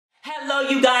Hello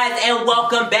you guys and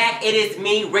welcome back. It is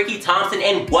me, Ricky Thompson,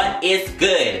 and what is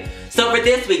good? So for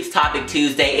this week's Topic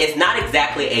Tuesday, it's not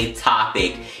exactly a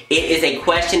topic. It is a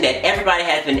question that everybody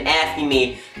has been asking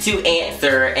me to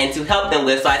answer and to help them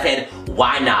with, so I said,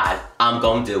 why not? I'm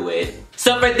gonna do it.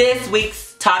 So for this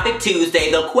week's Topic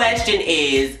Tuesday, the question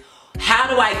is, how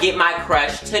do I get my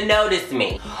crush to notice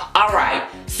me? Alright,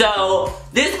 so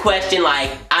this question,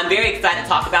 I'm very excited to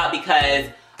talk about because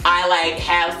I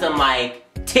have some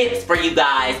tips for you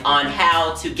guys on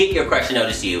how to get your crush to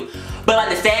notice you. But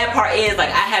the sad part is I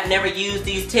have never used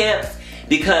these tips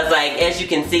because as you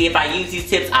can see, if I use these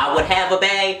tips I would have a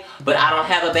bae, but I don't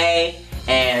have a bae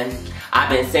and I've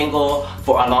been single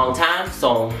for a long time,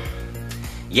 so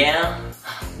yeah.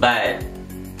 But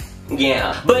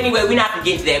anyway, we're not gonna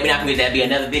get to that. We're not gonna get to that. Be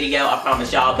another video, I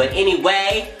promise y'all. But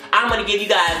anyway, I'm gonna give you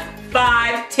guys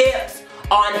 5 tips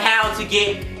on how to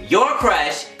get your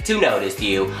crush to notice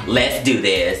you. Let's do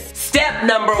this. Step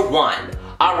number 1.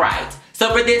 Alright,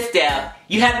 so for this step,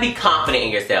 you have to be confident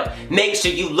in yourself. Make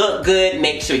sure you look good,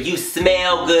 make sure you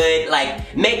smell good,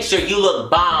 make sure you look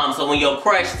bomb so when your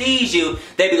crush sees you,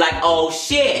 they be like, oh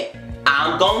shit,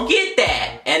 I'm gonna get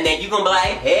that. And then you're gonna be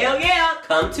like, hell yeah,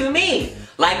 come to me.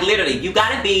 Literally, you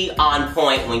gotta be on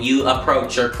point when you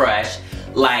approach your crush.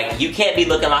 You can't be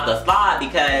looking like a slob,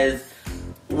 because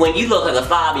when you look like a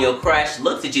slob and your crush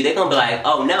looks at you, they're gonna be like,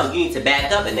 oh no, you need to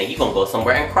back up, and then you're gonna go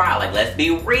somewhere and cry. Let's be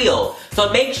real.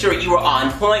 So make sure you are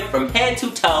on point from head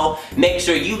to toe. Make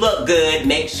sure you look good.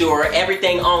 Make sure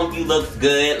everything on you looks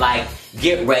good.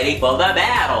 Get ready for the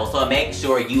battle. So make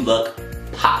sure you look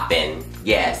poppin'.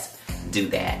 Yes, do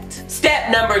that.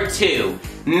 Step number 2.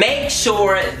 Make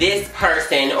sure this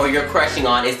person or you're crushing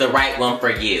on is the right one for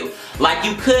you.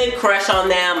 You could crush on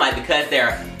them because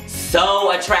they're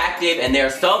so attractive and they're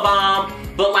so bomb,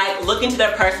 but look into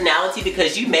their personality,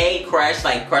 because you may crush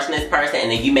on this person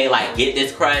and then you may get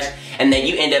this crush and then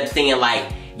you end up seeing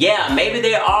yeah, maybe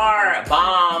they are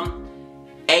bomb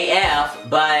AF,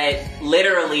 but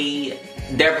literally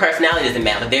their personality doesn't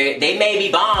matter. They may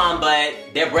be bomb, but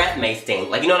their breath may stink.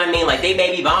 You know what I mean? They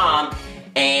may be bomb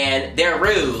and they're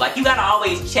rude. You gotta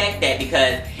always check that,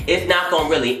 because it's not gonna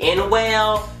really end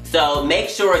well. So make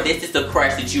sure this is the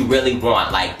crush that you really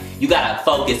want. You gotta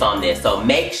focus on this. So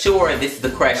make sure this is the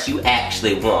crush you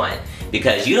actually want,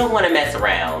 because you don't want to mess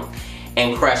around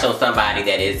and crush on somebody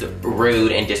that is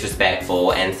rude and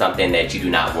disrespectful and something that you do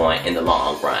not want in the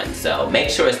long run. So make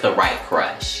sure it's the right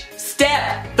crush.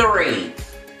 Step 3.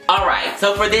 Alright,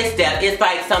 so for this step, it's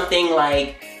something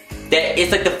that,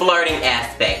 it's the flirting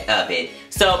aspect of it.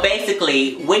 So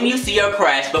basically, when you see your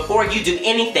crush, before you do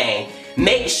anything,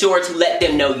 make sure to let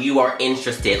them know you are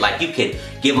interested. You could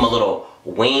give them a little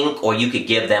wink, or you could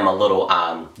give them a little,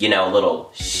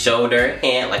 little shoulder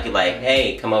hint, you're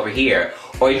hey, come over here.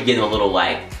 Or you could give them a little,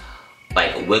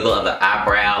 wiggle of the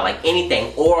eyebrow,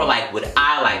 anything. Or what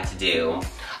I like to do,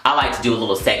 I like to do a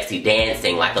little sexy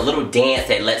dancing, a little dance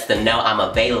that lets them know I'm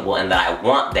available and that I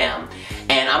want them.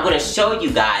 And I'm gonna show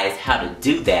you guys how to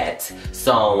do that.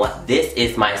 So this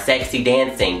is my sexy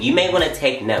dancing. You may wanna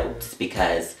take notes,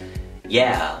 because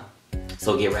yeah,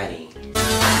 so get ready.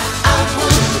 I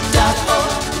would die for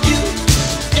you,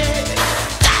 yeah.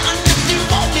 Darling, if you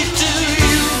want me to,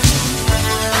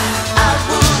 I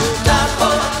would die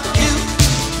for you.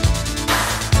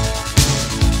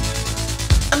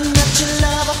 I'm not your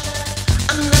lover,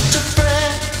 I'm not your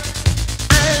friend.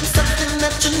 I am something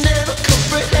that you never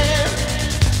comprehend.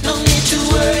 No need to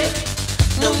worry,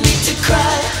 no need to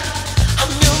cry.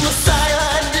 I'm your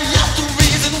messiah and you're the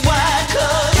reason why,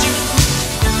 'cause you,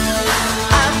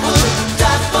 I would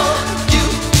die for you,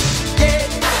 yeah.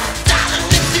 Darling,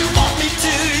 if you want me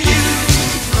to, you,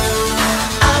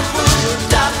 I would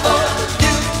die for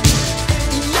you,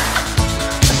 yeah.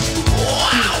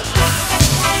 Wow.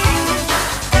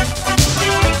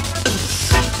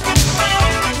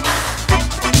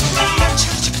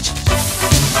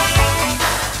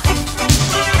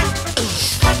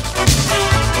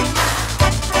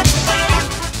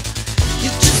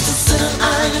 You're just a sinner,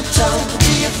 iron tongue.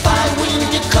 Be a fire when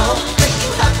you come. Make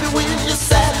you happy when you're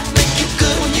sad. Make you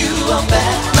good when you are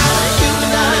bad. I'm a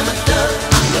human, I'm a dove.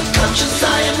 I'm your conscience, I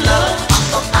am love.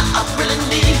 All I really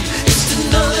need is to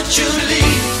know that you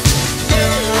leave.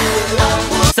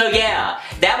 So yeah,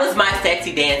 that was my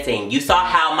sexy dancing. You saw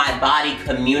how my body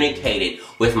communicated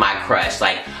with my crush.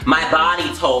 My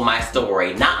body told my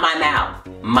story, not my mouth.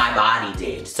 My body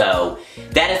did. So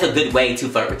that is a good way to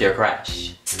flirt with your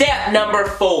crush. Step number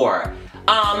 4.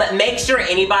 Make sure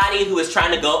anybody who is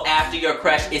trying to go after your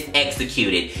crush is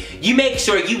executed. You make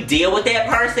sure you deal with that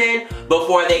person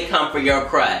before they come for your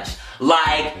crush.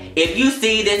 Like, if you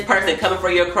see this person coming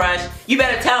for your crush, you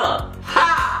better tell them,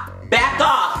 ha! Back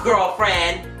off,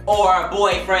 girlfriend, or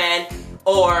boyfriend,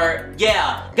 or,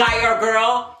 yeah, guy or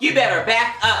girl, you better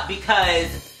back up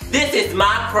because this is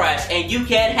my crush and you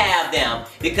can't have them.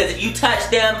 Because if you touch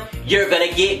them, you're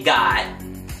gonna get got.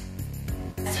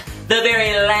 The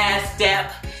very last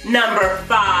step, number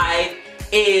 5,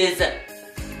 is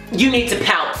you need to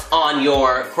pounce on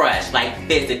your crush, like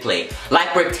physically. Like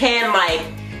pretend like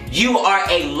you are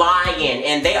a lion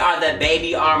and they are the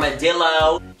baby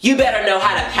armadillo. You better know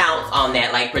how to pounce on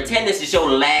that. Like pretend this is your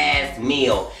last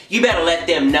meal. You better let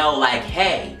them know like,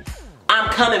 hey, I'm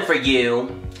coming for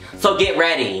you, so get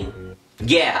ready.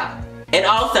 Yeah. And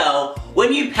also,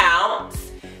 when you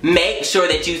pounce, make sure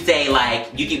that you say like,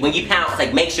 when you pounce,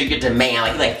 like make sure you're demand.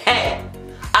 Like you're like, hey,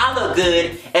 I look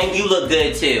good and you look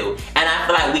good too. And I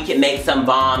feel like we can make some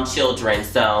bomb children,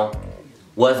 so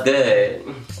what's good?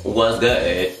 What's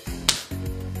good?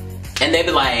 And they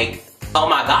be like, oh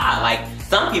my god, like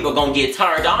some people gonna get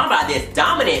turned on by this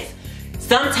dominance.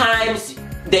 Sometimes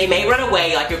they may run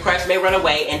away, like your crush may run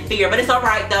away in fear, but it's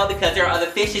alright though because there are other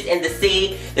fishes in the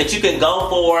sea that you can go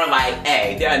for. Like,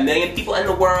 hey, there are a million people in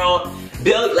the world.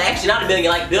 Actually not a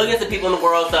million, like billions of people in the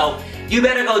world, so you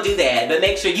better go do that. But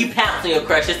make sure you pounce on your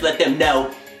crush, just let them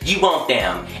know you want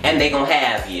them and they gonna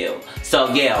have you.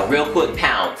 So yeah, real quick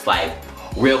pounce, like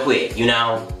real quick, you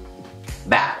know?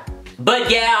 Bow.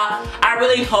 But yeah, I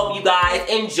really hope you guys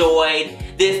enjoyed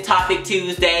this Topic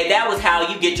Tuesday. That was how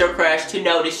you get your crush to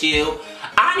notice you.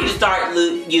 I need to start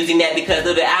using that because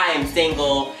of I am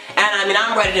single. And I mean,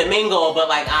 I'm ready to mingle, but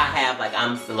like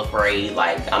I'm still afraid,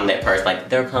 like I'm that person, like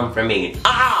they'll come for me.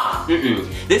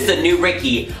 This is a new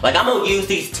Ricky. Like I'm gonna use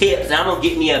these tips and I'm gonna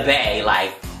get me a bae.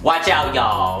 Like, watch out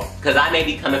y'all, cause I may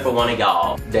be coming for one of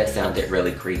y'all. That sounded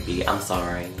really creepy, I'm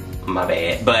sorry. My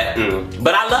bad,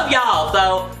 but I love y'all,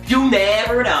 so you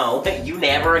never know, you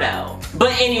never know.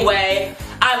 But anyway,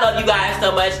 I love you guys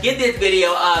so much. Give this video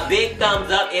a big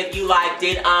thumbs up if you liked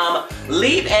it.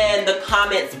 Leave in the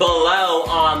comments below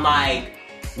on like,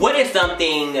 what is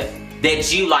something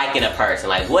that you like in a person?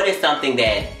 Like, what is something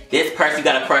that this person you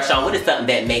got a crush on? What is something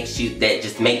that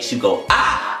just makes you go,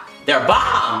 ah, they're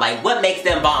bomb? Like, what makes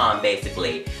them bomb,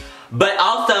 basically? But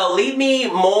also, leave me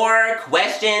more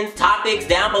questions, topics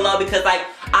down below because like,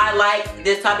 I like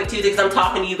this Topic Tuesday because I'm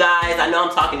talking to you guys. I know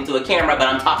I'm talking to a camera, but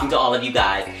I'm talking to all of you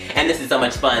guys. And this is so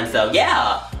much fun. So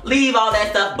yeah, leave all that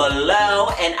stuff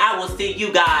below and I will see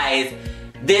you guys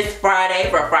this Friday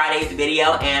for Friday's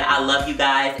video. And I love you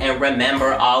guys. And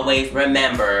remember, always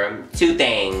remember 2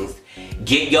 things.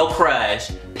 Get your crush,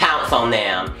 pounce on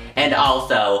them. And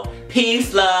also,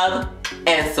 peace, love,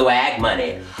 and swag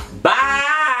money. Bye!